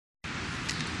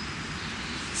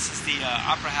the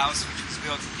Opera House, which was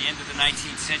built at the end of the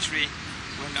 19th century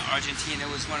when Argentina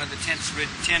was one of the 10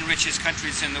 richest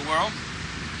countries in the world,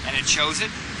 and it shows it.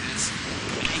 It is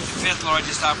the 5th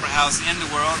largest opera house in the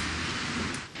world.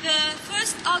 The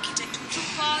first architect who took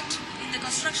part in the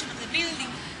construction of the building,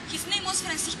 his name was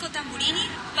Francisco Tamburini,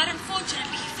 but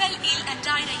unfortunately he fell ill and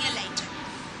died a year later.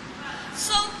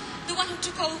 So the one who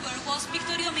took over was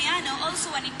Vittorio Meano,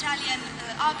 also an Italian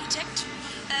architect.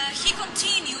 He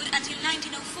continued until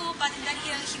 1904, but in that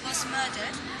year he was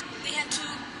murdered. They had to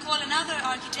call another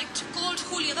architect called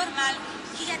Julio Dormal.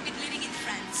 He had been living in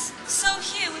France. So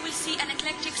here we will see an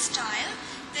eclectic style,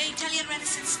 the Italian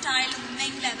Renaissance style on the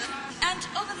main level. And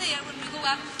over there, when we go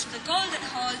up to the Golden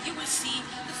Hall, you will see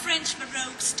the French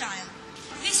Baroque style.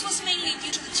 This was mainly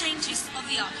due to the changes of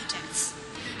the architects.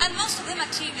 And most of the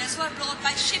materials were brought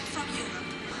by ship from Europe.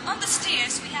 On the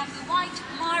stairs, we have the white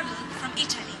marble from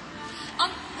Italy. On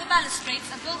the balustrades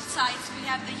on both sides, we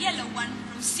have the yellow one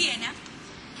from Siena.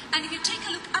 And if you take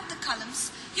a look at the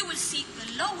columns, you will see the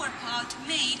lower part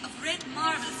made of red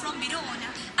marble from Verona,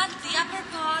 and the upper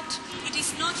part, it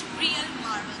is not real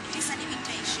marble, it is an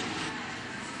imitation.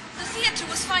 The theatre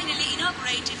was finally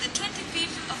inaugurated the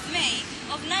 25th of May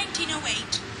of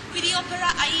 1908 with the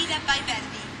opera Aida by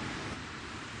Verdi.